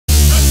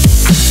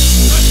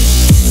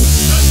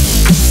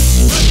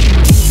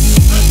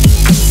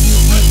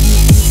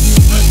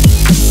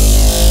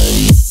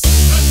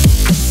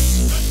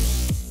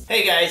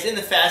guys, in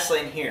the fast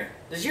lane here.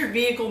 Does your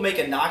vehicle make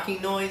a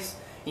knocking noise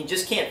and you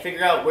just can't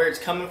figure out where it's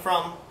coming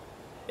from?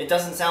 It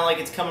doesn't sound like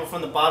it's coming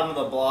from the bottom of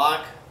the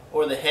block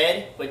or the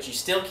head, but you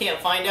still can't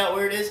find out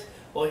where it is?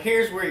 Well,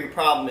 here's where your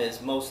problem is,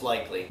 most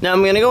likely. Now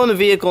I'm going to go in the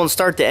vehicle and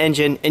start the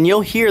engine, and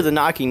you'll hear the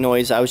knocking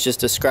noise I was just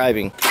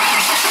describing.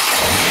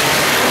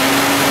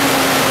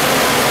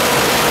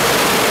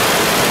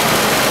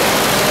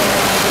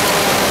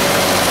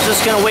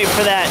 Just going to wait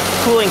for that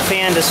cooling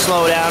fan to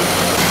slow down.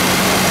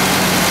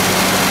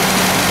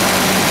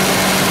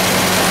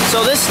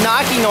 So this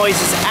knocking noise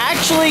is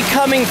actually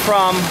coming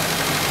from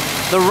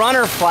the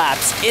runner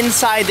flaps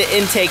inside the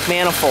intake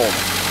manifold.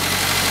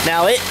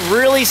 Now it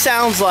really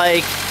sounds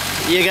like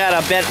you got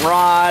a bent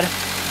rod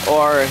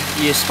or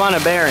you spun a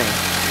bearing,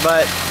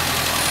 but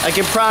I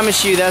can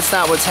promise you that's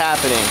not what's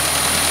happening.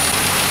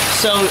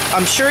 So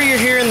I'm sure you're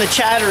hearing the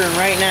chattering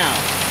right now.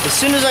 As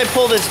soon as I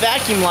pull this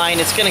vacuum line,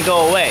 it's gonna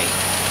go away.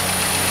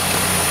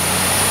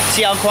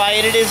 See how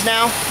quiet it is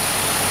now?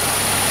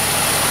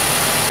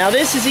 Now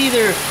this is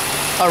either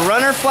a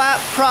runner flap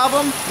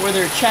problem where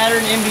they're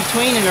chattering in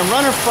between, and a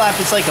runner flap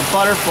is like a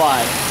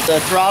butterfly. The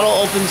throttle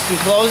opens and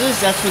closes,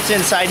 that's what's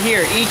inside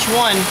here. Each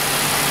one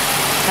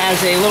has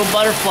a little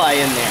butterfly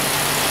in there.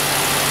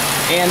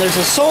 And there's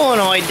a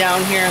solenoid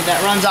down here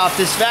that runs off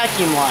this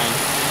vacuum line.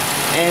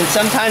 And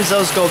sometimes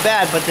those go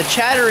bad, but the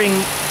chattering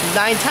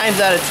 9 times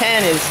out of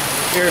 10 is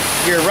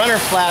your runner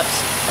flaps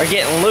are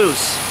getting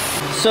loose.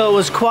 So it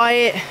was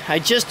quiet. I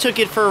just took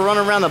it for a run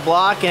around the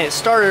block, and it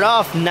started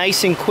off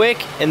nice and quick,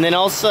 and then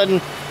all of a sudden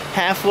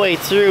halfway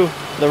through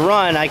the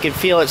run I could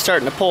feel it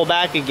starting to pull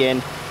back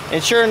again,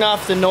 and sure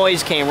enough the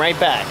noise came right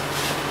back.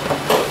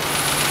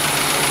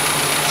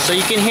 So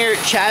you can hear it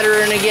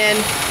chattering again.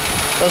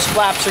 Those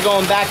flaps are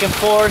going back and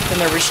forth and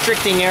they're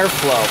restricting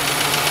airflow.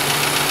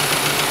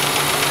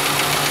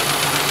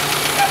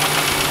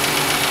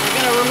 We're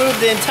going to remove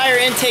the entire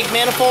intake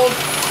manifold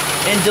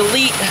and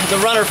delete the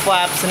runner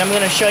flaps, and I'm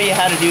going to show you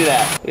how to do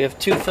that. We have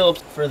 2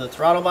 Phillips for the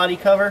throttle body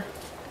cover.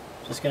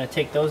 Just going to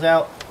take those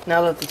out.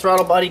 Now that the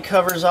throttle body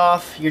cover's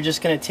off, you're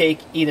just going to take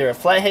either a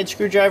flathead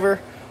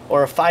screwdriver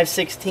or a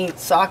 5/16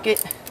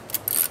 socket.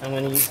 I'm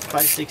going to use the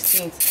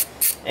 5/16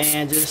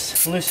 and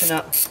just loosen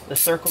up the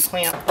circle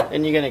clamp.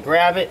 Then you're going to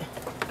grab it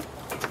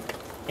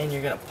and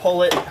you're going to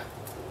pull it.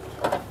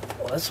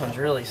 Well, this one's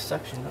really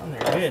suctioned on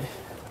there good.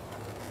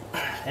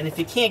 And if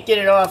you can't get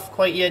it off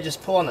quite yet,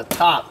 just pull on the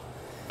top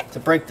to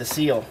break the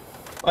seal.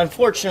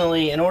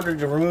 Unfortunately, in order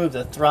to remove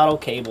the throttle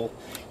cable,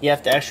 you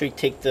have to actually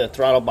take the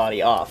throttle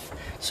body off.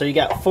 So you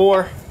got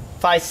 4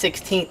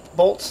 5/16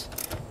 bolts.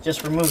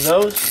 Just remove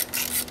those.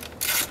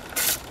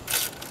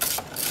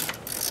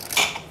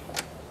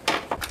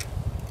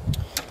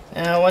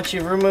 Now once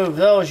you've removed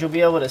those, you'll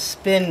be able to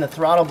spin the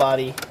throttle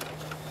body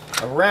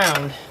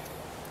around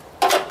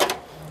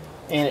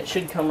and it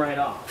should come right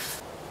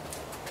off.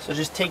 So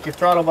just take your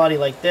throttle body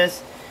like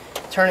this,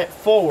 turn it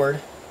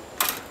forward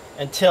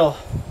until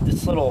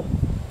this little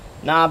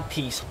knob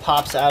piece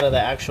pops out of the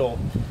actual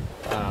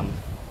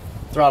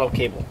throttle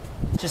cable.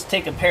 Just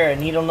take a pair of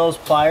needle nose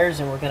pliers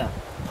and we're going to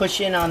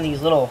push in on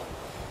these little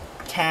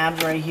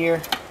tabs right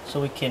here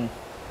so we can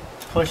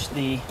push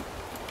the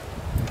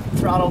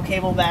throttle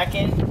cable back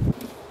in.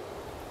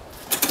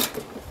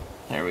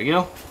 There we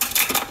go.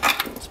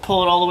 Let's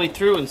pull it all the way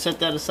through and set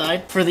that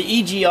aside. For the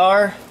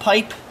EGR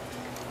pipe,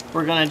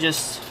 we're going to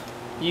just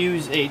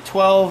use a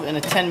 12 and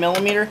a 10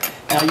 millimeter.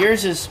 Now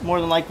yours is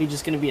more than likely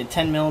just going to be a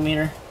 10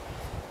 millimeter.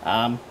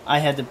 I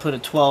had to put a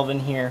 12 in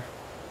here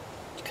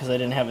because I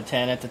didn't have a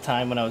 10 at the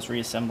time when I was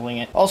reassembling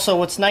it. Also,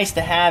 what's nice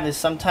to have is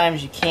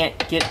sometimes you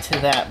can't get to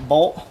that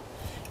bolt,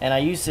 and I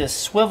use this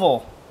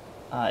swivel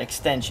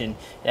extension.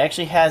 It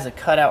actually has a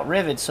cutout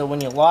rivet, so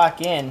when you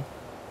lock in,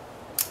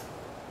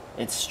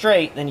 it's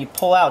straight, then you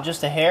pull out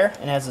just a hair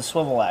and it has a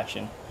swivel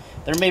action.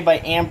 They're made by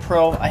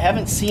Ampro. I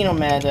haven't seen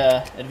them at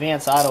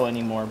Advanced Auto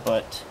anymore,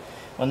 but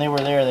when they were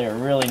there, they were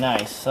really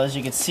nice. So as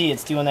you can see,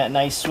 it's doing that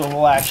nice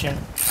swivel action.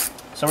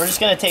 So we're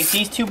just going to take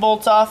these 2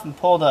 bolts off and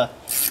pull the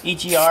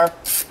EGR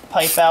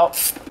pipe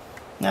out.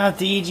 Now that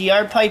the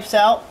EGR pipe's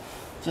out,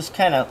 just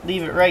kind of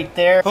leave it right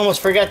there.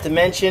 Almost forgot to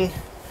mention,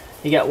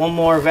 you got one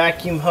more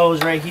vacuum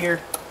hose right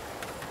here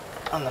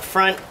on the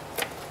front.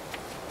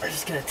 We're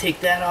just going to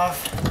take that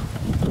off.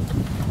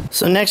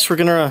 So next we're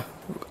going to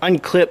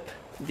unclip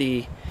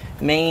the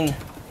main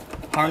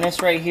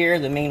harness right here,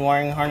 the main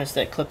wiring harness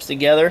that clips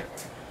together.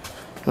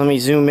 Let me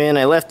zoom in.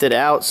 I left it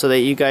out so that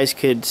you guys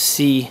could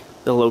see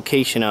the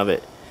location of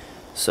it.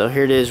 So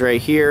here it is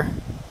right here.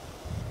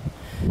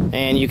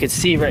 And you can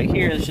see right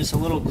here, there's just a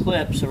little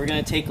clip. So we're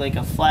going to take like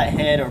a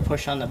flathead or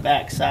push on the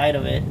back side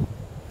of it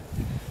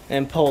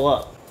and pull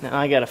up. Now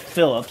I got a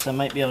Phillips. I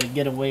might be able to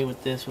get away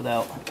with this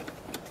without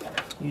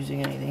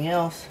using anything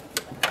else.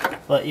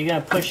 But you're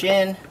going to push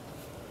in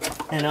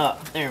and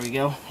up. There we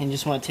go. And you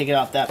just want to take it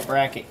off that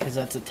bracket because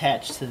that's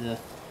attached to the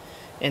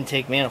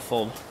intake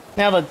manifold.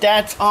 Now that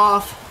that's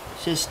off,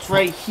 just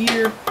right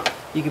here,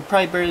 you can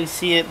probably barely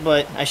see it,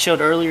 but I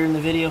showed earlier in the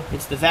video,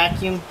 it's the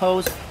vacuum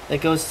hose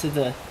that goes to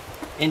the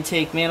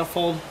intake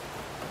manifold.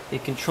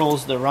 It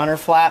controls the runner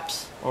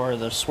flaps or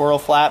the swirl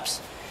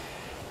flaps.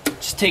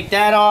 Just take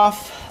that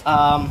off.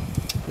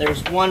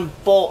 There's one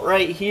bolt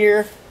right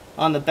here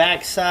on the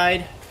back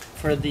side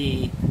for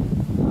the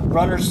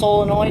runner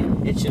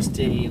solenoid. It's just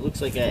it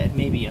looks like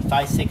maybe a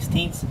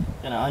 5/16.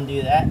 Gonna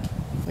undo that.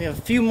 We have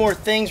a few more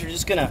things. We're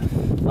just gonna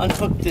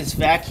unhook this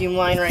vacuum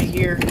line right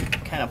here,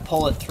 kind of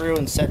pull it through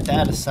and set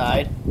that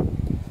aside.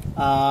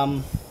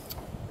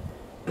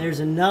 There's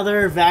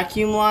another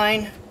vacuum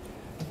line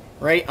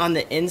right on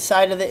the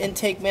inside of the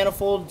intake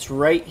manifold. It's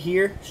right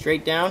here,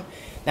 straight down.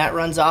 That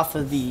runs off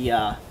of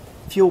the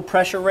fuel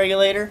pressure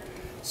regulator.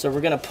 So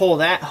we're gonna pull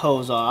that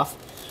hose off.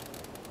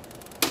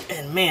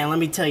 And man, let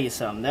me tell you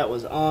something, that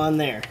was on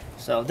there.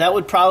 So that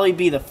would probably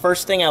be the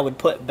first thing I would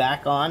put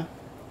back on,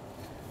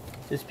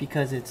 just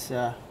because it's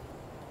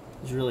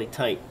really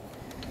tight.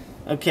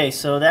 Okay,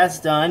 so that's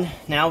done.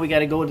 Now we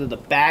gotta go to the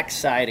back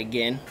side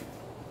again.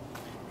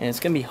 And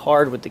it's gonna be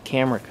hard with the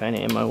camera kind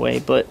of in my way,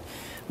 but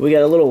we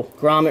got a little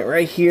grommet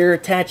right here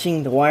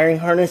attaching the wiring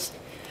harness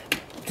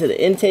to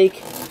the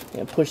intake. I'm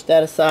gonna push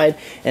that aside.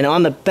 And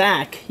on the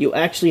back, you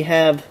actually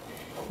have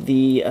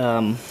the,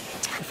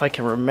 if I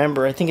can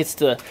remember, I think it's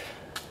the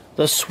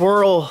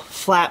swirl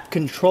flap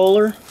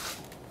controller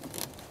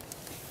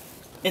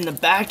in the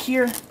back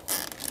here.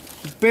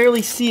 You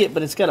barely see it,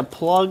 but it's got a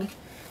plug,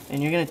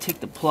 and you're gonna take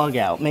the plug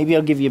out. Maybe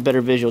I'll give you a better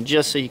visual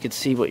just so you can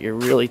see what you're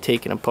really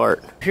taking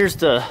apart. Here's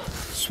the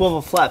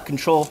swivel flap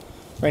control.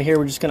 Right here,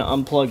 we're just gonna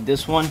unplug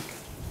this one.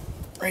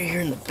 Right here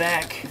in the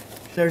back,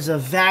 there's a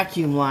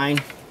vacuum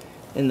line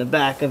in the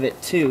back of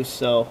it too,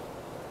 so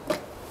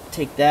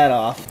take that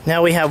off.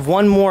 Now we have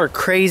one more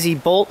crazy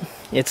bolt.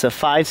 It's a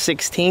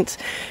 5/16,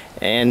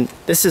 and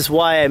this is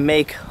why I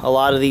make a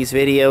lot of these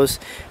videos.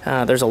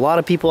 There's a lot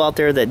of people out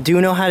there that do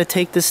know how to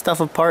take this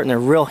stuff apart, and they're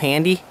real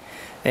handy,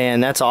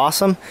 and that's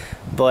awesome.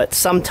 But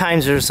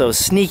sometimes there's those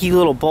sneaky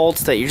little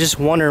bolts that you're just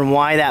wondering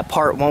why that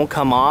part won't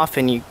come off,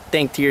 and you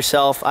think to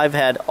yourself, I've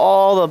had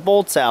all the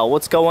bolts out,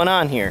 what's going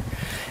on here?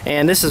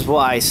 And this is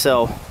why.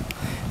 So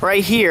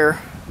right here,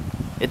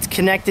 it's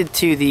connected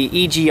to the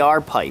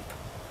EGR pipe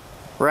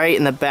right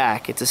in the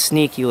back. It's a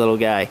sneaky little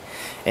guy,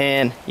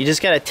 and you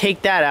just got to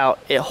take that out.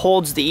 It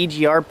holds the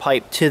EGR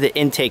pipe to the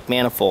intake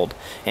manifold,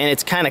 and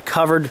it's kind of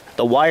covered.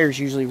 The wires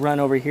usually run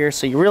over here,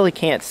 so you really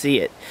can't see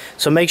it.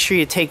 So make sure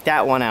you take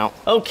that one out.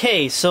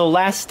 Okay, so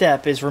last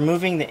step is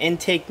removing the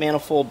intake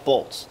manifold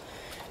bolts.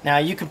 Now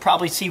you can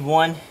probably see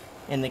one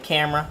in the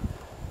camera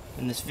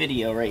in this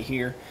video right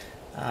here.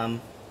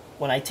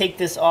 When I take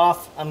this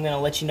off, I'm going to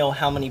let you know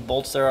how many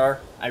bolts there are.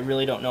 I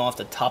really don't know off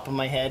the top of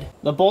my head.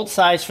 The bolt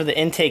size for the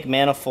intake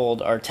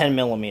manifold are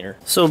 10mm.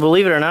 So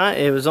believe it or not,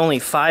 it was only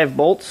 5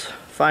 bolts,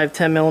 5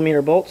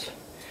 10mm bolts.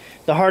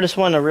 The hardest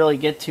one to really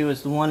get to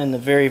is the one in the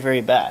very,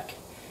 very back.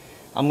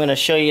 I'm going to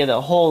show you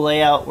the whole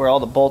layout where all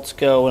the bolts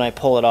go when I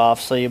pull it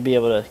off, so you'll be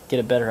able to get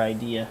a better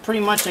idea.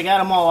 Pretty much I got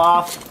them all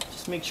off.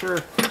 Just make sure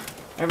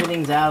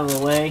everything's out of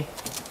the way.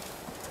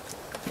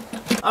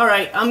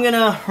 Alright, I'm going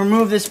to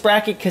remove this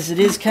bracket because it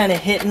is kind of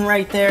hitting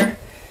right there,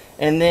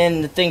 and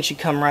then the thing should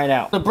come right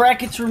out. The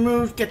bracket's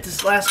removed. Get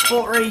this last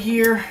bolt right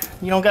here.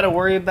 You don't got to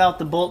worry about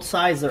the bolt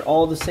size. They're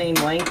all the same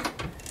length.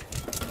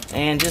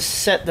 And just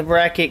set the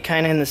bracket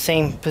kind of in the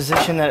same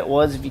position that it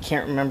was if you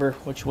can't remember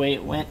which way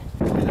it went.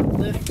 Kind of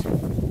lift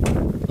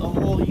the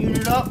whole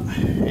unit up,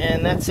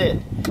 and that's it.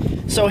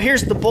 So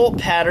here's the bolt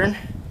pattern.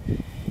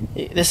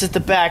 This is the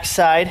back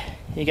side.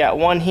 You got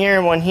one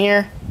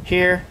here,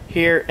 here,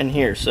 here, and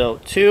here. So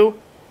 2,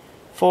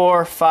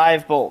 4,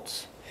 5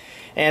 bolts.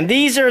 And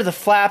these are the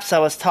flaps I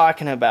was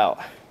talking about.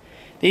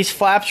 These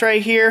flaps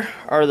right here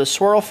are the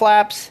swirl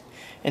flaps,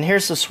 and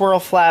here's the swirl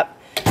flap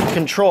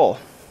control.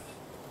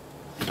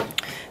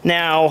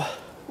 Now,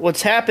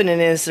 what's happening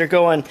is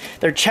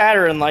they're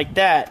chattering like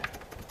that,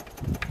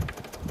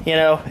 you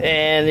know,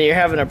 and you're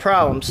having a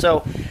problem.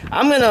 So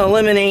I'm going to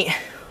eliminate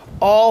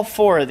all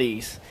 4 of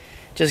these.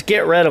 Just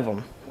get rid of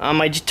them. On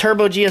my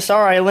Turbo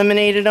GSR, I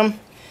eliminated them,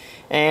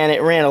 and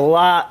it ran a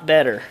lot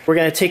better. We're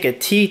going to take a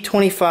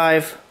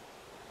T25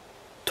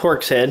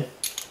 Torx head,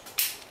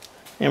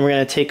 and we're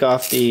going to take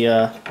off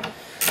the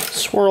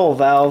swirl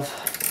valve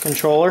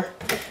controller,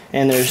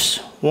 and there's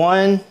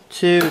 1,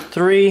 2,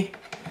 3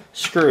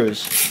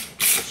 screws.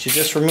 So you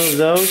just remove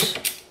those.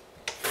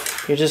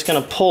 You're just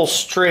going to pull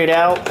straight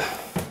out,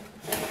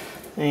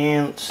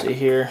 and let's see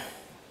here,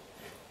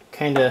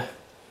 kind of,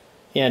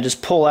 yeah,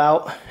 just pull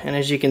out, and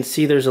as you can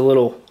see there's a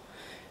little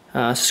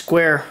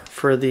square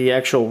for the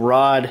actual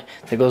rod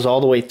that goes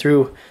all the way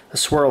through the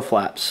swirl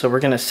flaps. So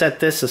we're going to set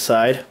this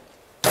aside.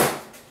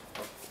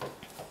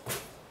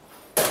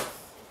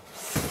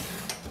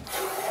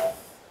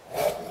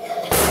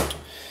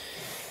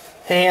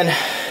 And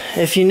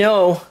if you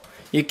know,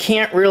 you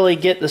can't really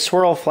get the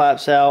swirl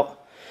flaps out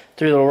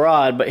through the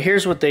rod, but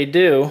here's what they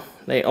do.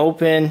 They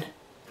open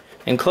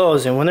and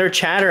close, and when they're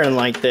chattering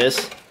like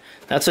this,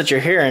 that's what you're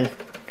hearing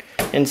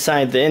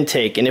inside the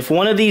intake. And if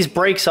one of these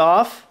breaks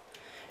off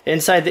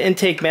inside the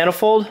intake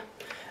manifold,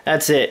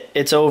 that's it.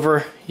 It's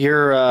over.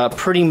 You're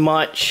pretty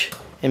much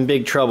in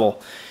big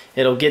trouble.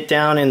 It'll get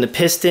down in the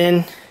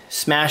piston,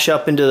 smash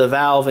up into the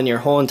valve and your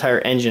whole entire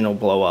engine will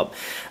blow up.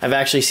 I've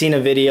actually seen a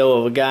video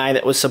of a guy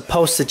that was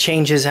supposed to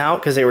change his out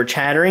because they were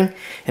chattering,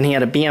 and he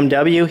had a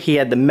BMW. He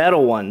had the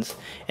metal ones,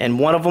 and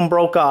one of them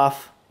broke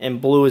off and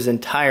blew his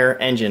entire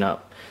engine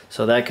up.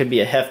 So that could be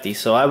a hefty.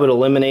 So I would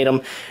eliminate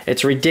them.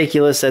 It's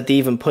ridiculous that they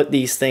even put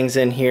these things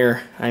in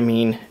here. I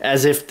mean,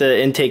 as if the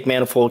intake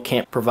manifold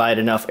can't provide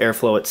enough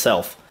airflow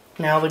itself.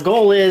 Now the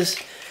goal is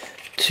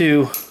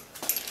to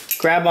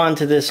grab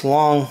onto this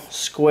long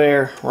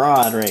square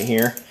rod right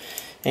here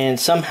and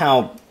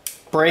somehow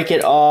break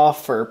it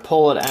off or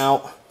pull it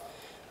out.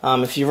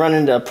 If you run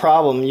into a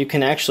problem, you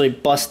can actually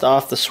bust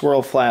off the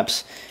swirl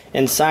flaps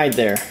inside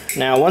there.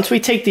 Now once we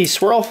take these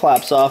swirl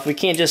flaps off, we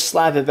can't just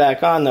slap it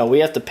back on though. We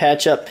have to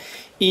patch up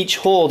each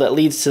hole that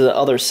leads to the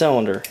other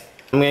cylinder.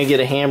 I'm going to get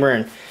a hammer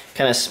and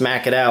kind of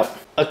smack it out.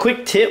 A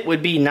quick tip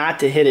would be not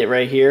to hit it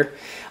right here.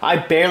 I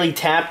barely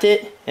tapped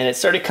it and it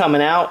started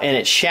coming out and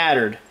it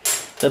shattered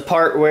the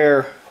part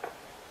where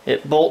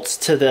it bolts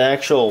to the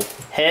actual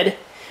head.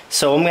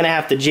 So I'm going to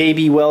have to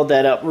JB weld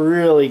that up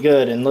really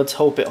good, and let's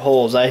hope it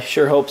holds. I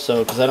sure hope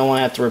so, because I don't want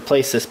to have to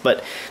replace this.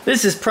 But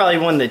this is probably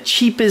one of the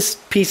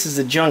cheapest pieces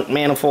of junk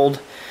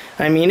manifold.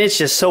 I mean, it's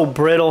just so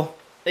brittle.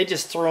 They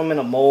just throw them in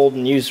a mold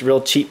and use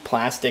real cheap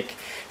plastic.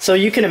 So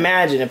you can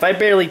imagine, if I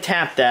barely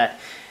tap that,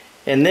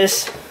 and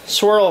this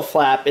swirl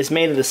flap is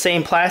made of the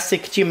same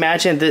plastic, could you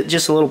imagine that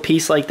just a little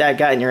piece like that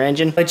got in your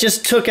engine? I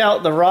just took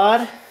out the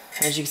rod.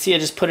 As you can see, I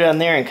just put it on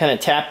there and kind of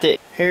tapped it.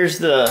 Here's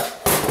the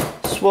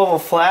swivel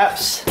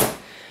flaps.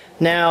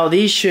 Now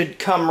these should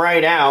come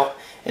right out,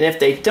 and if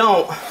they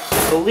don't,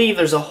 I believe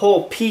there's a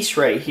whole piece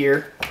right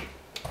here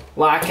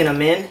locking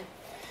them in,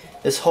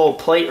 this whole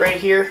plate right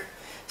here.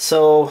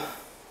 So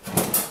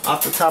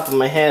off the top of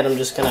my head, I'm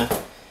just gonna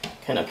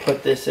kind of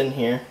put this in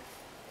here,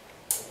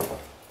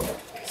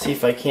 see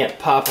if I can't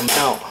pop them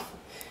out.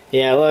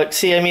 Yeah, look,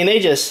 see, I mean, they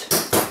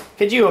just,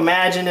 could you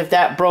imagine if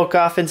that broke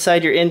off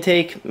inside your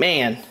intake?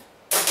 Man,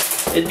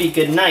 it'd be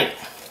good night.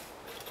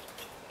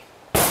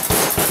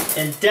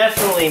 And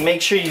definitely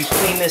make sure you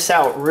clean this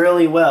out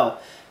really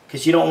well,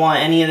 because you don't want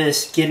any of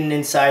this getting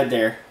inside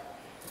there.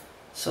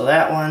 So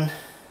that one,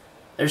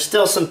 there's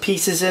still some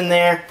pieces in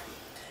there.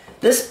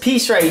 This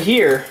piece right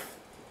here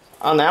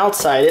on the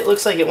outside, it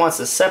looks like it wants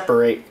to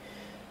separate.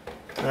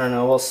 I don't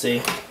know, we'll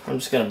see. I'm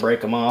just gonna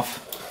break them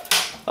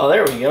off. Oh,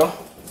 there we go.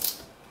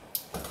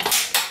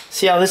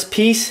 See how this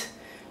piece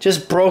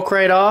just broke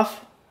right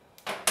off?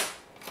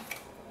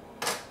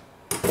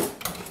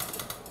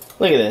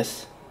 Look at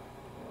this.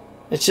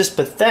 It's just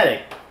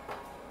pathetic.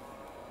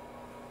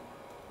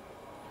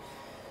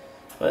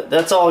 But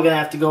that's all gonna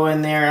have to go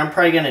in there. I'm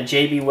probably gonna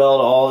JB weld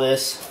all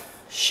this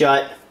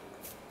shut,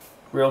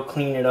 real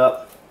clean it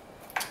up.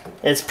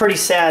 It's pretty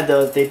sad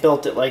though that they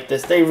built it like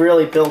this. They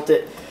really built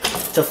it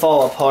to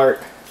fall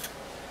apart.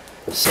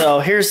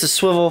 So here's the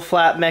swivel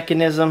flap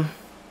mechanism.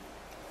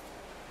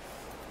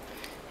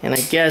 And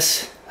I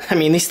guess, I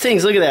mean, these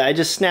things, look at that. I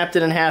just snapped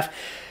it in half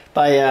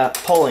by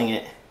pulling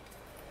it.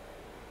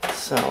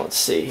 So let's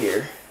see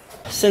here.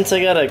 Since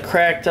I got a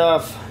cracked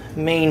off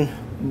main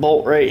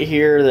bolt right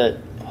here that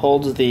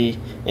holds the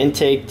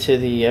intake to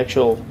the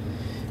actual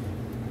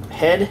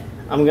head,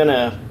 I'm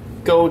gonna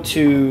go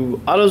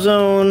to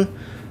AutoZone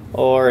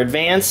or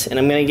Advance, and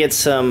I'm gonna get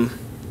some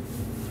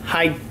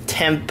high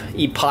temp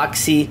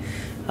epoxy.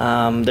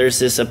 There's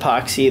this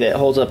epoxy that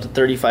holds up to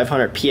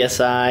 3,500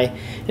 psi.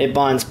 It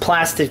bonds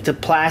plastic to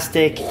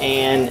plastic,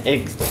 and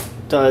it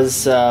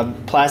does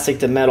plastic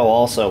to metal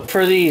also.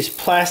 For these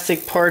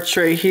plastic parts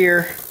right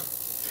here,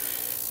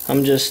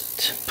 I'm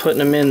just putting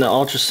them in the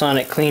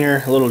ultrasonic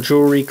cleaner, a little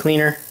jewelry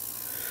cleaner,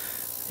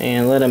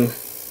 and let them,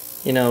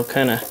 you know,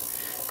 kind of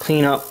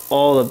clean up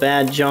all the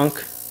bad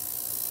junk.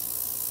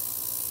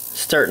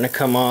 Starting to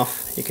come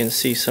off. You can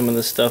see some of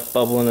the stuff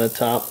bubbling at the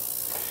top.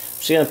 I'm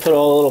just going to put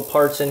all the little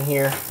parts in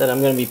here that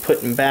I'm going to be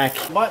putting back.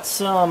 Bought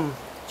some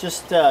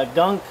just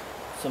gunk,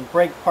 some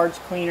brake parts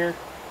cleaner,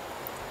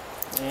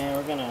 and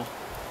we're going to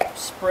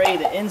spray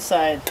the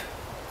inside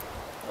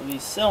of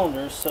these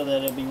cylinders so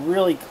that it'll be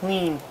really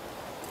clean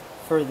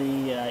for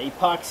the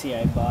epoxy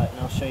I bought,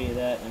 and I'll show you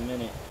that in a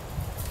minute.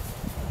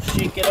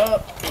 Shake it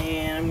up,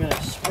 and I'm going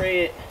to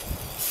spray it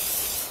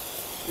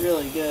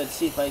really good,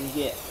 see if I can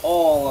get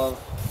all of.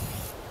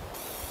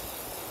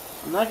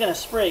 I'm not going to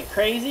spray it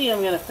crazy.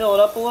 I'm going to fill it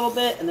up a little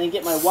bit and then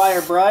get my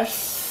wire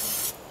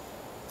brush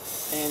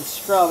and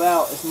scrub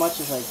out as much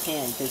as I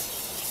can,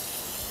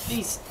 because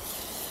these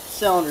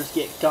cylinders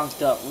get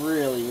gunked up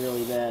really,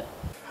 really bad.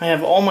 I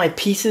have all my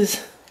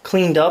pieces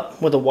cleaned up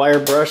with a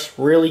wire brush,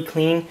 really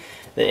clean.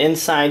 The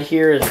inside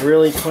here is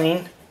really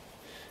clean.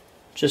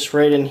 Just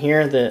right in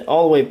here,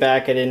 all the way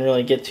back I didn't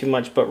really get too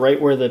much, but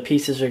right where the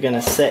pieces are going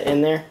to set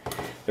in there,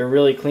 they're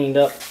really cleaned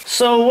up.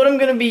 So what I'm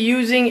going to be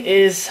using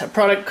is a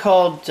product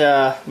called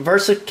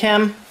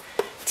VersaChem.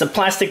 It's a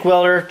plastic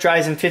welder,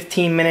 dries in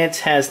 15 minutes,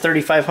 has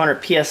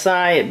 3,500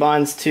 psi. It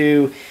bonds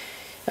to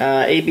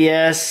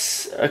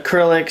ABS,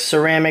 acrylic,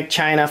 ceramic,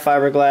 china,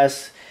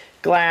 fiberglass,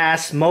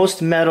 glass,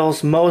 most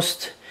metals,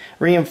 most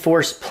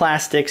reinforced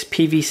plastics,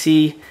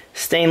 PVC,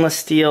 stainless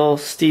steel,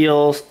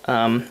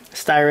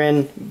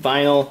 styrene,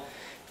 vinyl,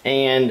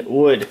 and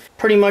wood.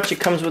 Pretty much it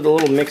comes with a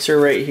little mixer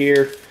right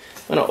here.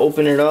 I'm going to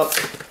open it up,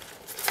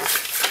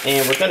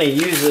 and we're going to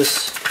use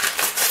this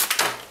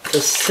to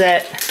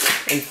set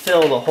and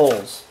fill the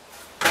holes.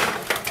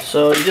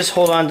 So you just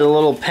hold on to the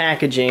little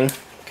packaging,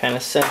 kind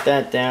of set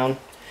that down,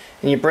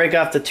 and you break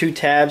off the 2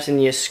 tabs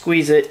and you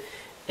squeeze it,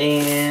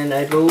 and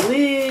I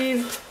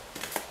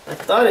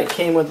thought it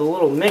came with a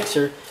little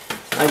mixer.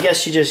 I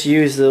guess you just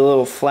use the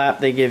little flap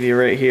they give you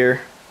right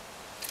here.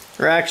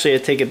 Or actually I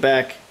take it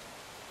back.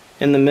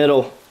 In the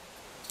middle,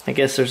 I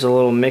guess there's a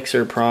little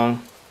mixer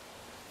prong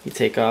you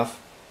take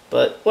off.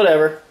 But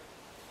whatever.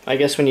 I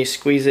guess when you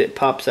squeeze it, it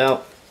pops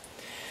out.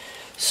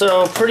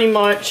 So pretty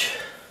much,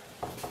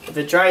 if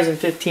it dries in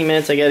 15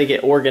 minutes, I got to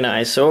get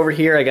organized. So over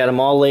here, I got them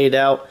all laid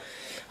out.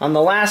 On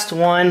the last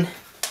one,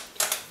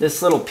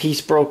 this little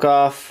piece broke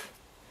off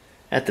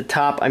at the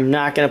top. I'm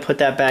not going to put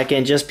that back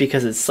in just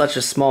because it's such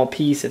a small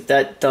piece. If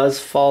that does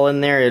fall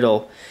in there,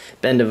 it'll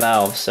bend a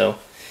valve. So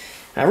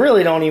I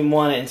really don't even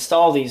want to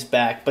install these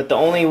back, but the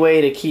only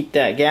way to keep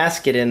that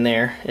gasket in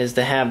there is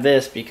to have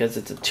this, because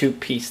it's a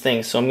 2-piece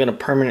thing. So I'm going to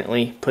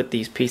permanently put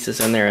these pieces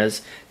in there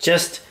as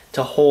just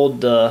to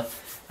hold the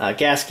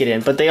gasket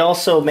in. But they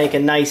also make a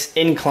nice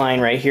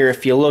incline right here.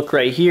 If you look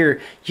right here,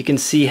 you can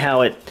see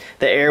how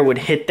the air would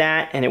hit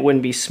that and it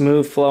wouldn't be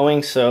smooth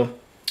flowing. So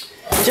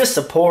just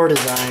a poor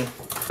design.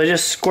 So I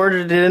just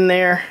squirted it in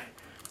there.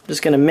 I'm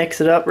just going to mix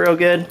it up real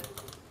good.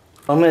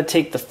 I'm going to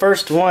take the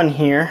first one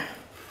here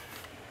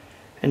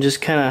and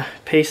just kind of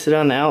paste it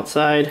on the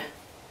outside.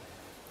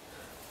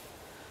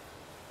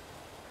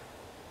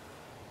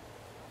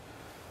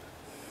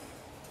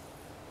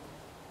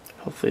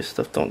 Hopefully this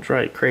stuff don't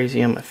dry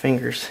crazy on my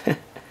fingers.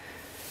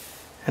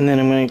 And then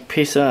I'm going to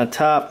paste it on the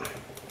top.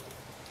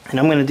 And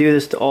I'm going to do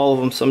this to all of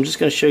them. So I'm just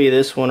going to show you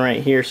this one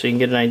right here so you can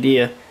get an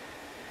idea.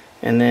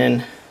 And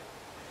then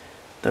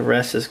the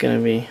rest is going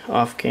to be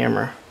off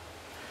camera.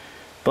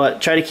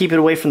 But try to keep it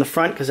away from the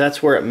front because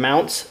that's where it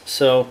mounts.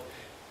 So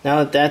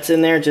now that that's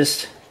in there,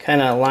 just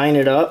kind of line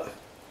it up.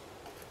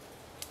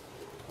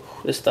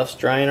 This stuff's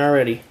drying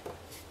already.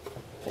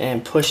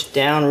 And push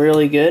down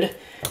really good.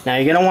 Now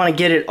you're going to want to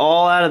get it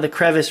all out of the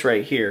crevice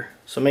right here.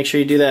 So make sure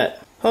you do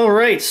that.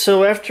 Alright,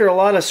 so after a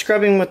lot of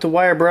scrubbing with the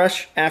wire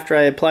brush, after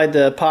I applied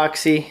the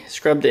epoxy,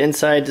 scrubbed the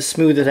inside to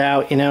smooth it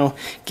out, you know,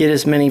 get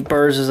as many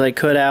burrs as I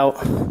could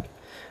out.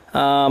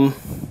 I'll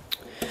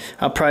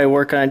probably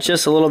work on it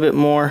just a little bit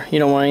more. You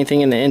don't want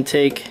anything in the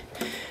intake.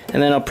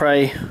 And then I'll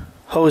probably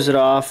hose it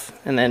off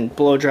and then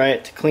blow dry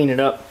it to clean it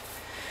up.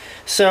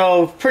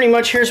 So pretty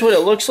much here's what it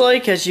looks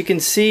like. As you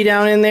can see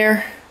down in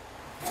there,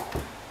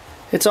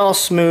 it's all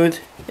smooth.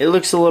 It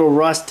looks a little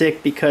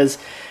rustic because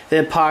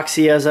the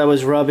epoxy, as I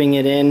was rubbing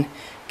it in,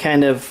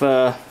 kind of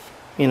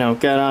you know,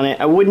 got on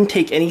it. I wouldn't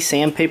take any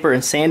sandpaper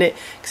and sand it,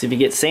 because if you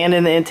get sand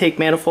in the intake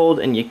manifold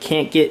and you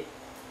can't get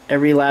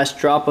every last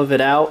drop of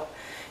it out,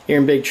 you're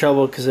in big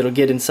trouble, because it'll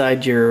get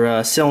inside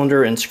your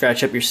cylinder and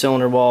scratch up your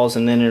cylinder walls,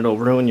 and then it'll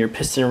ruin your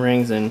piston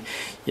rings, and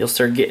you'll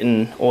start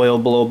getting oil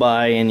blow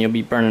by and you'll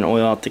be burning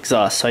oil out the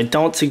exhaust. So I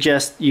don't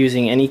suggest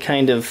using any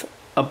kind of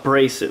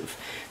abrasive.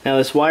 Now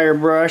this wire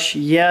brush,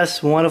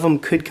 yes, one of them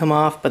could come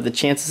off, but the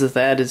chances of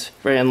that is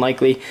very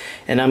unlikely,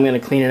 and I'm going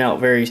to clean it out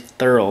very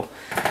thorough.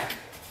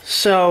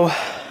 So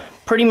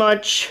pretty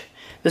much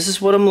this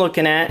is what I'm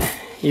looking at.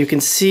 You can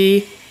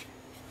see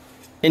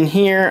in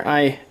here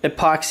I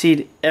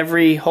epoxied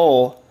every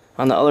hole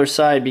on the other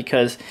side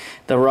because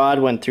the rod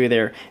went through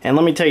there. And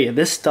let me tell you,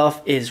 this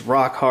stuff is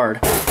rock hard.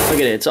 Look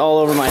at it, it's all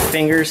over my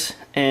fingers,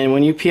 and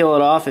when you peel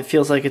it off, it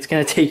feels like it's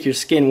going to take your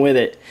skin with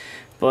it.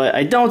 But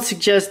I don't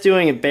suggest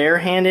doing it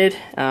barehanded.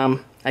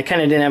 I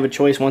kind of didn't have a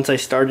choice. Once I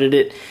started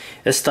it,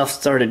 this stuff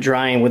started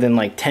drying within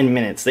like 10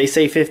 minutes. They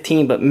say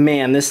 15, but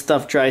man, this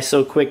stuff dries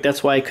so quick.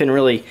 That's why I couldn't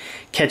really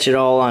catch it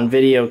all on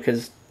video,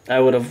 because I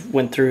would have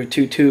went through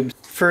 2 tubes.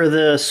 For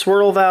the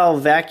swirl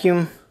valve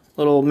vacuum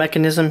little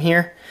mechanism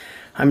here,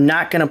 I'm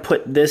not going to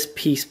put this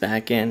piece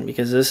back in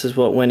because this is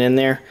what went in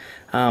there.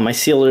 I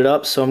sealed it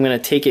up, so I'm going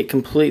to take it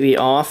completely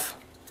off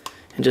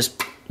and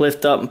just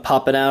lift up and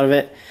pop it out of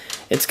it.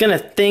 It's going to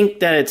think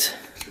that it's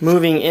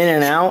moving in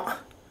and out,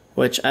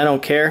 which I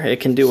don't care. It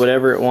can do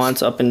whatever it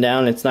wants up and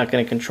down. It's not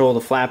going to control the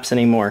flaps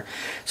anymore.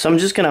 So I'm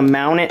just going to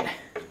mount it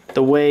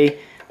the way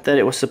that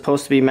it was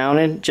supposed to be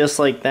mounted, just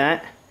like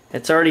that.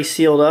 It's already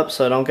sealed up,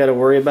 so I don't got to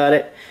worry about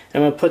it.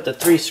 I'm going to put the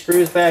 3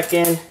 screws back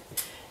in,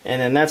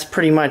 and then that's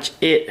pretty much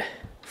it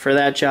for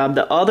that job.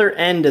 The other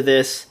end of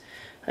this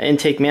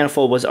intake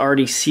manifold was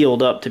already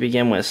sealed up to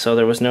begin with, so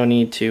there was no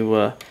need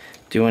to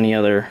do any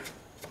other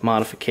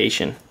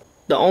modification.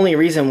 The only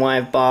reason why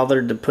I've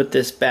bothered to put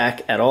this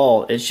back at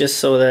all is just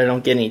so that I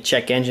don't get any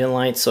check engine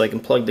lights, so I can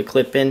plug the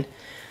clip in.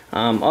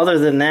 Other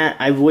than that,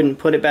 I wouldn't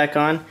put it back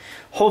on.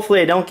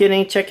 Hopefully I don't get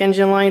any check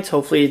engine lights.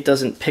 Hopefully it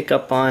doesn't pick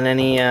up on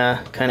any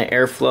kind of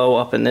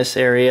airflow up in this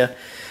area.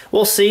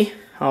 We'll see.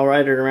 I'll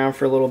ride it around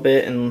for a little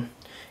bit and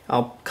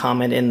I'll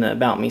comment in the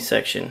About Me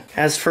section.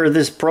 As for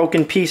this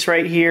broken piece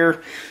right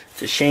here,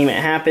 it's a shame it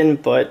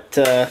happened, but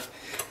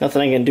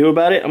nothing I can do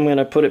about it. I'm going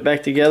to put it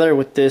back together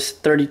with this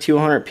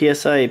 3200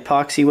 PSI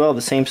epoxy weld,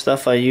 the same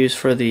stuff I use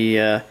for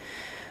the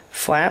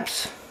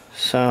flaps.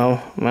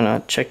 So I'm going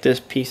to check this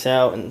piece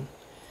out and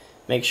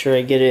make sure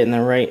I get it in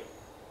the right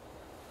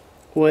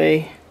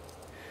way.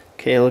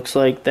 Okay, it looks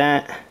like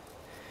that.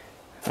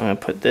 I'm going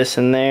to put this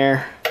in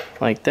there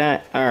like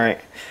that. Alright,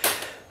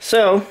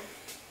 so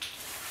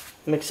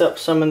mix up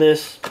some of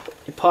this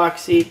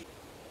epoxy.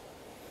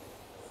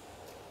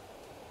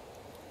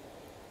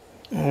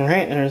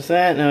 Alright, there's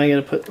that. Now I got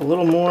to put a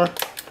little more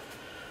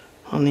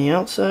on the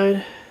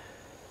outside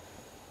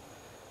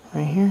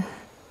right here.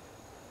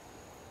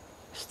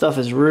 Stuff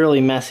is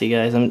really messy,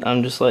 guys.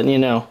 I'm just letting you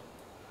know.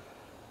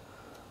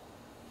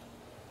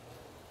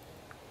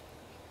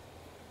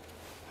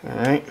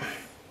 Alright.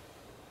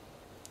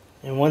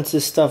 And once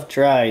this stuff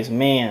dries,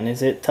 man,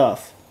 is it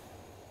tough.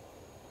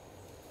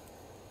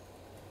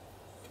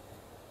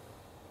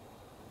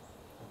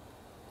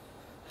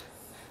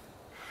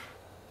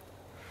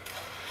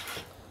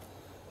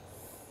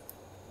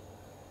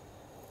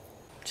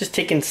 Just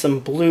taking some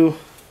blue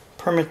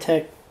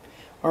Permatech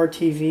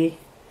RTV,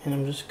 and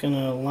I'm just going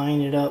to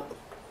line it up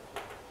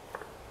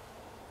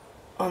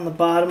on the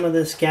bottom of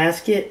this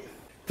gasket,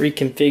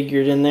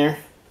 reconfigured in there.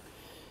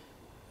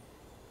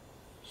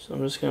 So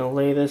I'm just going to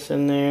lay this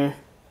in there.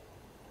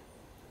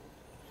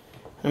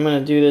 I'm going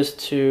to do this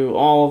to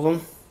all of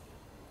them.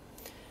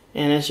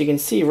 And as you can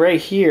see right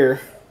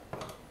here,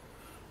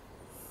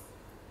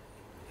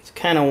 it's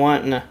kind of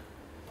wanting to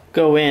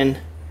go in.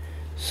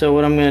 So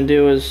what I'm going to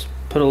do is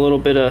put a little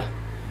bit of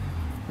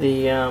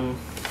the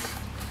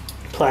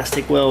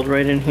plastic weld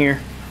right in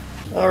here.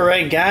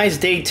 Alright guys,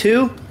 day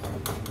 2.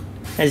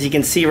 As you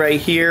can see right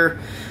here,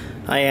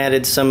 I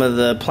added some of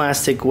the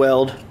plastic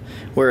weld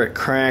where it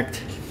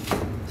cracked.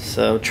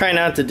 So try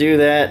not to do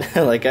that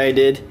like I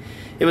did.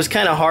 It was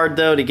kind of hard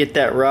though to get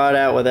that rod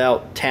out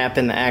without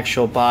tapping the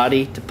actual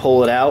body to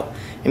pull it out.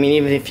 I mean,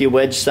 even if you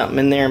wedge something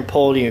in there and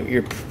pull,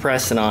 you're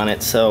pressing on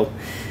it. So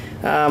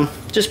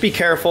just be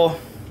careful.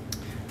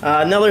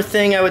 Another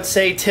thing I would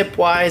say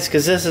tip-wise,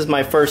 because this is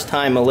my first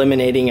time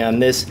eliminating on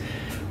this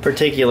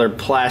particular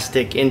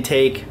plastic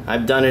intake.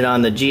 I've done it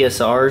on the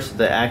GSRs,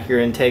 the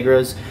Acura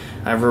Integras.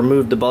 I've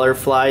removed the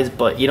butterflies,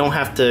 but you don't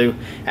have to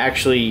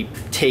actually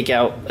take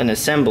out an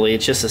assembly.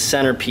 It's just a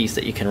centerpiece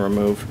that you can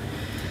remove.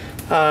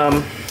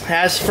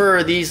 As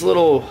for these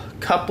little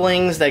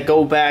couplings that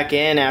go back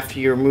in after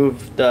you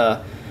remove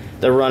the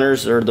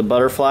runners or the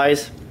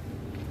butterflies,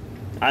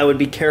 I would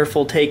be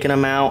careful taking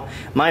them out.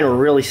 Mine were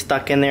really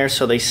stuck in there,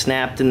 so they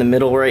snapped in the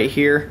middle right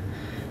here.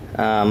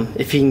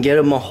 If you can get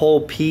them a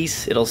whole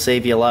piece, it'll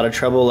save you a lot of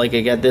trouble. Like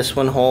I got this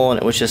one whole,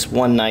 and it was just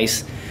one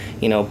nice,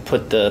 you know,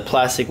 put the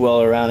plastic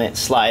weld around it,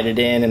 slide it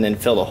in, and then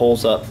fill the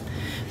holes up.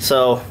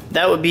 So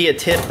that would be a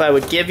tip I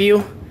would give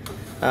you.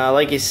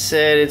 Like I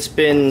said, it's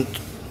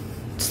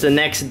the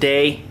next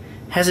day.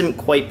 Hasn't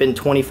quite been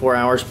 24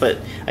 hours, but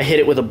I hit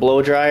it with a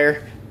blow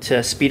dryer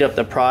to speed up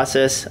the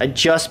process. I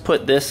just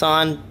put this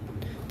on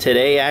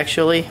today,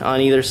 actually,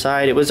 on either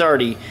side. It was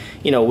already,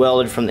 you know,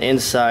 welded from the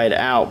inside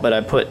out, but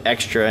I put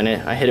extra in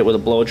it. I hit it with a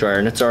blow dryer,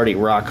 and it's already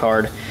rock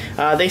hard.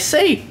 They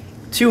say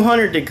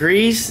 200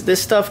 degrees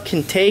this stuff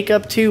can take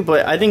up to,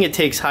 but I think it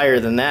takes higher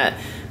than that.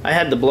 I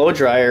had the blow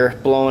dryer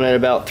blowing at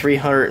about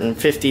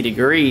 350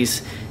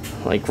 degrees,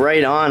 like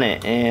right on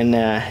it, and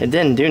it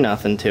didn't do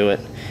nothing to it.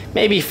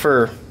 Maybe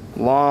for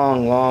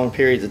long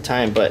periods of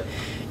time, but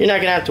you're not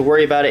gonna have to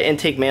worry about it.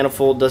 Intake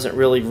manifold doesn't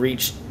really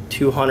reach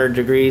 200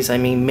 degrees. I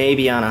mean,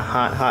 maybe on a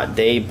hot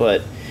day,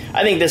 but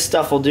I think this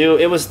stuff will do.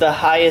 It was the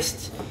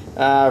highest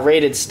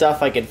rated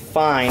stuff I could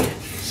find,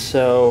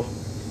 so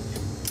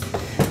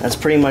that's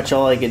pretty much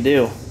all I could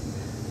do.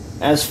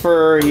 As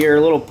for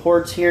your little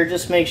ports here,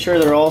 just make sure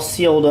they're all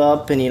sealed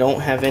up and you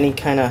don't have any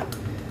kind of,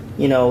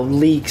 you know,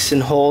 leaks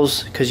and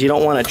holes, because you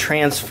don't want to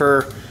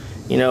transfer,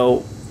 you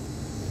know,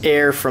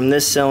 air from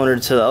this cylinder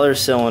to the other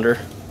cylinder.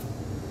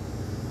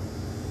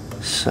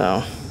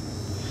 So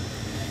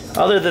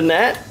other than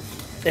that,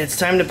 it's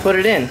time to put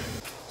it in.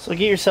 So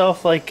get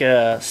yourself like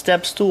a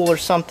step stool or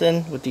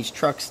something. With these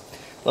trucks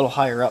a little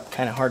higher up,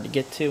 kind of hard to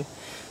get to.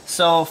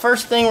 So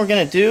first thing we're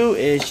gonna do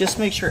is just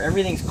make sure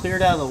everything's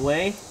cleared out of the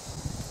way.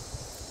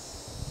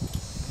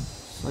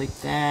 Just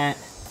like that.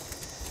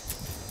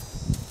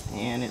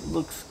 And it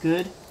looks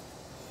good.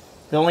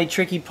 The only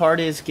tricky part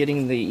is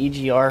getting the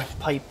EGR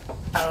pipe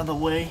out of the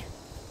way.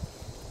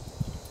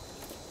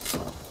 So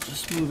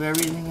just move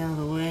everything out of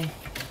the way.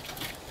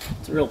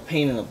 It's a real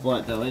pain in the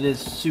butt though. It is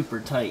super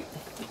tight.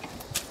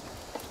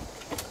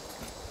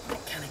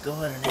 Kind of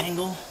go at an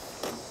angle.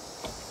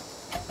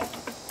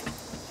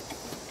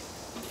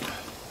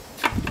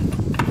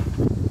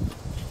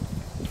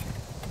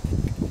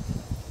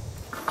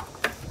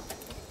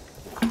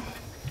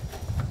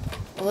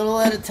 A little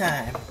at a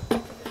time.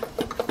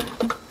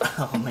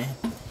 Oh man.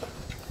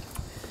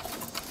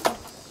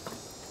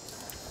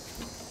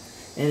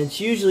 And it's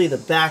usually the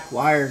back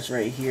wires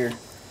right here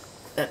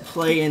that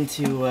play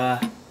into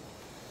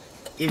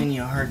giving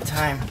you a hard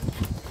time.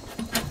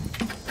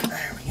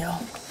 There we go.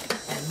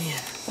 And man,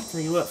 I'll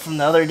tell you what, from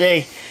the other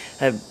day,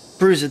 I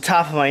bruised the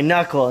top of my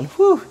knuckle and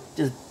whew,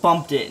 just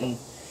bumped it, and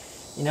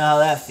you know how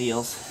that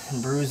feels,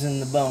 bruising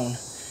the bone.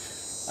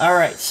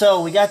 Alright,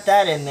 so we got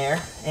that in there,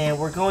 and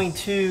we're going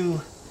to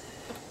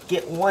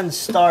get one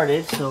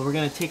started. So we're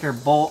going to take our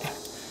bolt,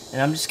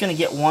 and I'm just going to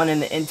get one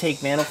in the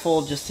intake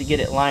manifold just to get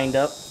it lined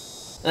up.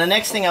 And the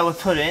next thing I would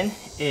put in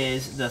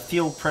is the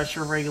fuel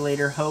pressure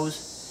regulator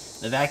hose,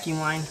 the vacuum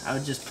line. I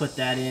would just put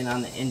that in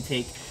on the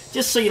intake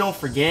just so you don't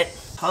forget.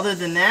 Other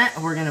than that,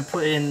 we're going to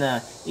put in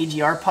the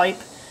EGR pipe.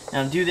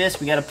 Now to do this,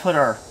 we got to put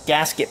our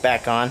gasket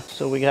back on.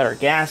 So we got our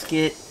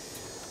gasket.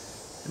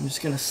 I'm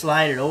just going to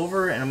slide it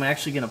over, and I'm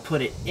actually going to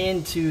put it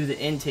into the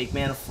intake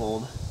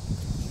manifold.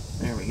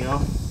 There we go.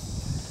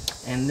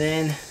 And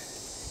then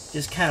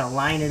just kind of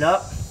line it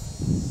up.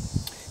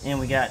 And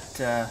we got,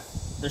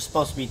 there's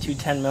supposed to be two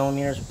 10mm.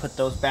 We'll put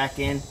those back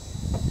in.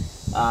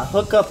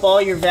 Hook up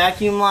all your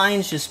vacuum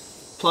lines.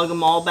 Just plug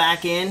them all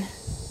back in.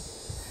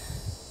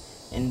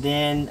 And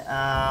then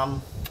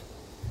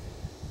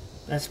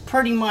that's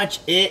pretty much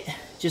it.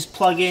 Just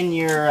plug in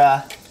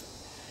your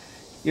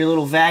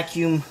little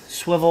vacuum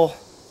swivel,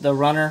 the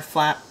runner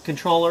flap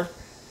controller,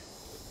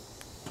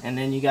 and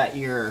then you got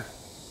your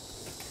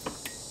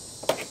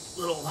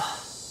little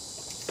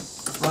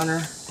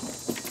runner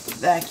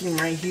vacuum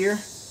right here,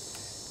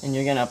 and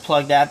you're gonna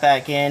plug that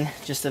back in,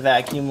 just the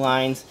vacuum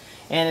lines,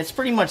 and it's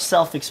pretty much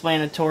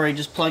self-explanatory.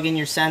 Just plug in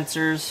your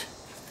sensors,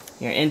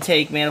 your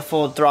intake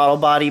manifold, throttle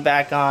body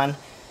back on.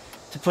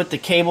 To put the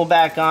cable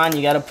back on,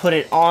 you got to put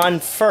it on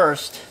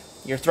first.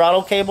 Your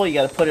throttle cable, you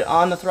got to put it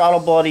on the throttle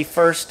body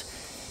first,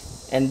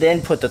 and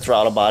then put the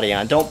throttle body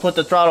on. Don't put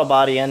the throttle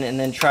body in and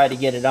then try to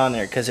get it on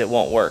there, because it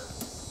won't work.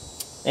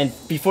 And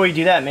before you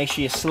do that, make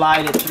sure you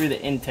slide it through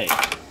the intake.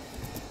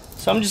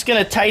 So I'm just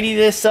going to tidy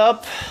this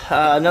up.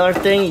 Another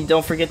thing, you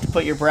don't forget to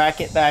put your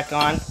bracket back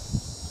on,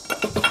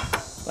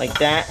 like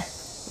that,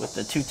 with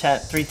the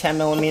 3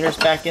 10mm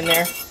back in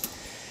there.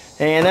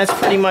 And that's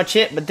pretty much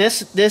it. But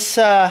this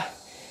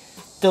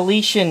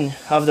deletion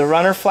of the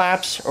runner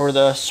flaps, or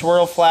the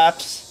swirl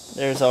flaps,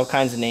 there's all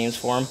kinds of names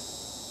for them,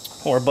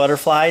 or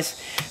butterflies.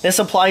 This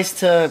applies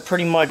to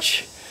pretty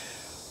much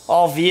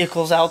all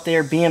vehicles out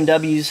there.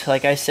 BMWs,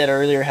 like I said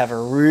earlier, have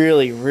a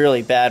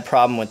really bad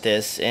problem with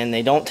this, and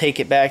they don't take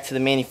it back to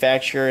the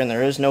manufacturer, and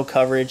there is no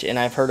coverage, and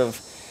I've heard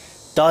of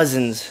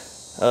dozens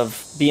of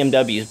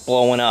BMWs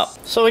blowing up.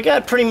 So we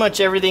got pretty much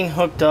everything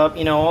hooked up,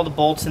 you know, all the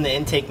bolts in the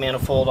intake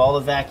manifold, all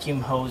the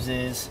vacuum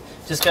hoses.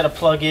 Just got to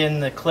plug in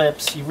the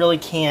clips. You really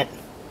can't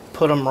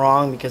put them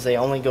wrong because they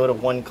only go to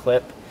one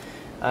clip.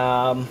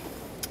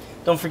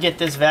 Don't forget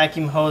this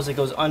vacuum hose that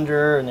goes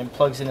under and then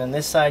plugs in on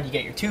this side. You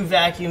got your two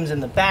vacuums in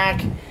the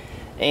back,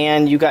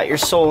 and you got your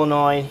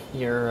solenoid,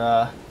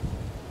 your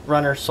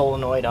runner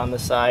solenoid on the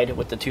side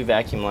with the two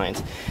vacuum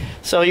lines.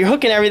 So you're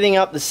hooking everything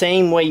up the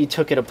same way you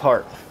took it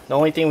apart. The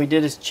only thing we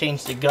did is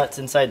change the guts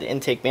inside the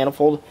intake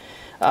manifold.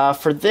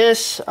 For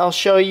this, I'll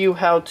show you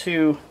how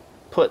to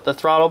put the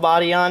throttle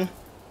body on.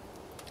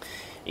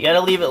 You got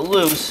to leave it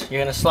loose.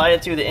 You're going to slide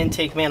it through the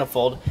intake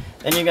manifold.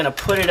 Then you're going to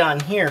put it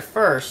on here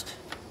first.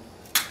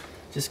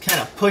 Just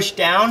kind of push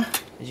down.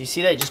 Did you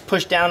see that? Just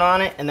push down on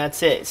it, and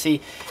that's it.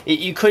 See,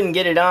 you couldn't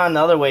get it on the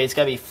other way. It's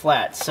got to be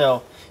flat.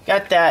 So,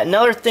 got that.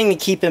 Another thing to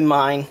keep in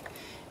mind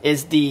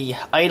is the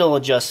idle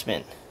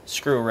adjustment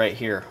screw right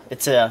here.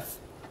 It's a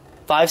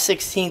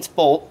 5/16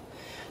 bolt.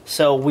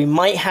 So we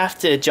might have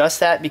to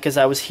adjust that, because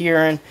I was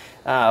hearing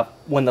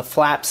when the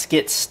flaps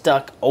get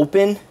stuck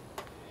open.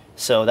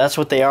 So that's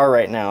what they are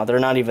right now. They're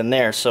not even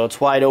there. So it's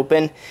wide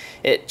open.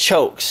 It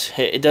chokes.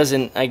 It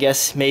doesn't, I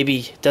guess,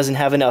 maybe doesn't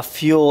have enough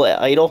fuel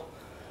at idle.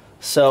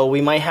 So we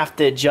might have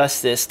to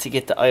adjust this to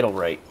get the idle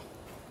right.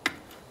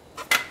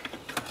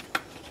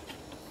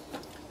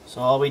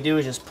 So all we do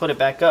is just put it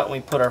back up, and we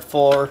put our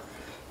 4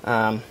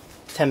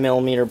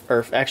 10mm,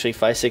 or actually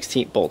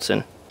 5/16 bolts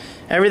in.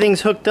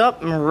 Everything's hooked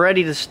up and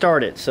ready to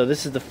start it. So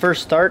this is the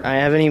first start. I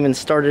haven't even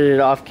started it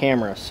off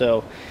camera.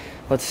 So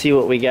let's see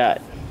what we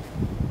got.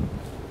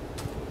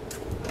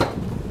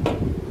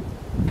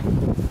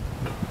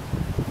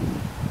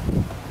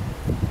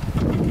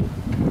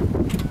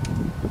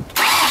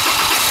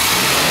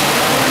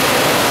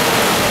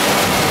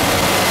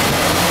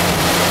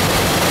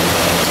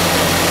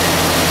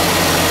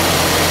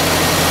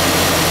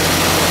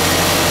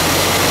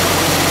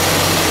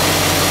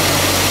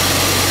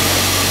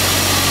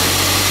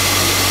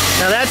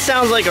 Now that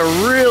sounds like a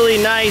really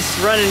nice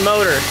running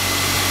motor.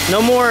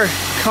 No more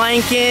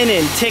clanking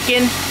and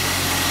ticking.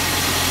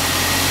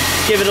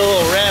 Give it a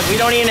little rev. We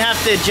don't even have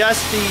to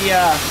adjust the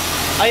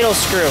idle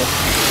screw.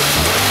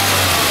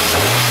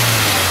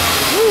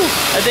 Woo,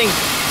 that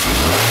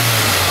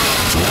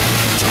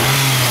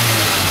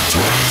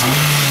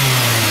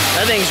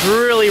thing's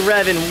really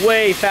revving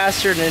way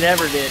faster than it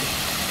ever did.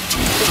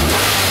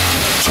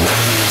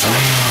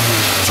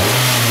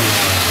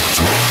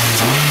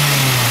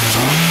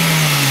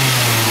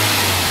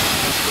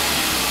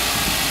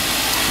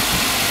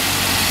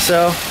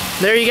 So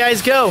there you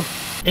guys go.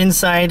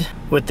 Inside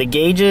with the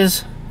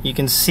gauges, you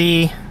can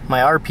see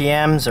my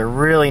RPMs are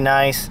really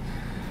nice.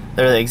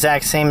 They're the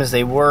exact same as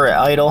they were at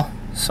idle.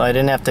 so I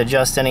didn't have to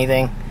adjust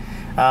anything.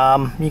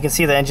 You can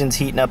see the engine's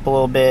heating up a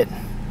little bit.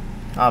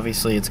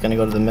 Obviously it's going to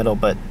go to the middle,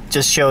 but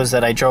just shows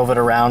that I drove it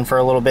around for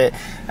a little bit.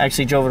 I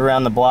actually drove it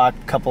around the block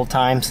a couple of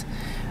times.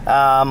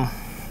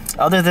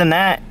 Other than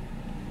that,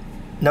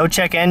 no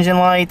check engine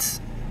lights.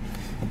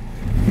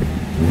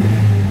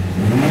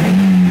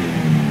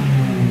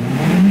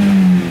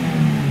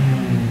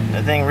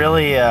 The thing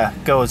really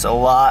goes a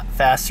lot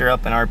faster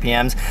up in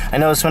RPMs. I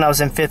noticed when I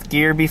was in 5th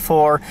gear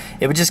before,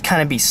 it would just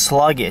kind of be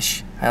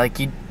sluggish. Like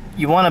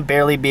you want to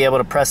barely be able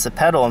to press the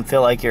pedal and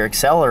feel like you're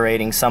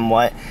accelerating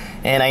somewhat,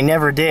 and I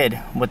never did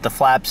with the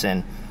flaps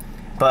in.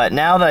 But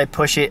now that I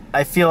push it,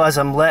 I feel as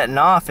I'm letting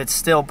off, it's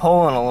still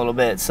pulling a little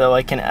bit, so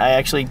I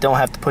actually don't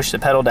have to push the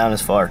pedal down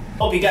as far.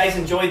 Hope you guys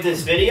enjoyed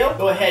this video.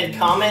 Go ahead,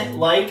 comment,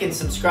 like, and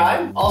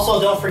subscribe.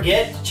 Also, don't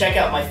forget to check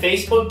out my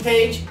Facebook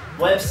page,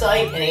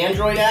 website, and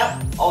Android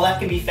app. All that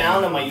can be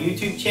found on my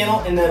YouTube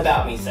channel in the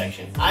About Me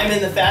section. I'm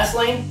in the fast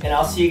lane, and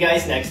I'll see you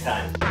guys next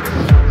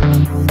time.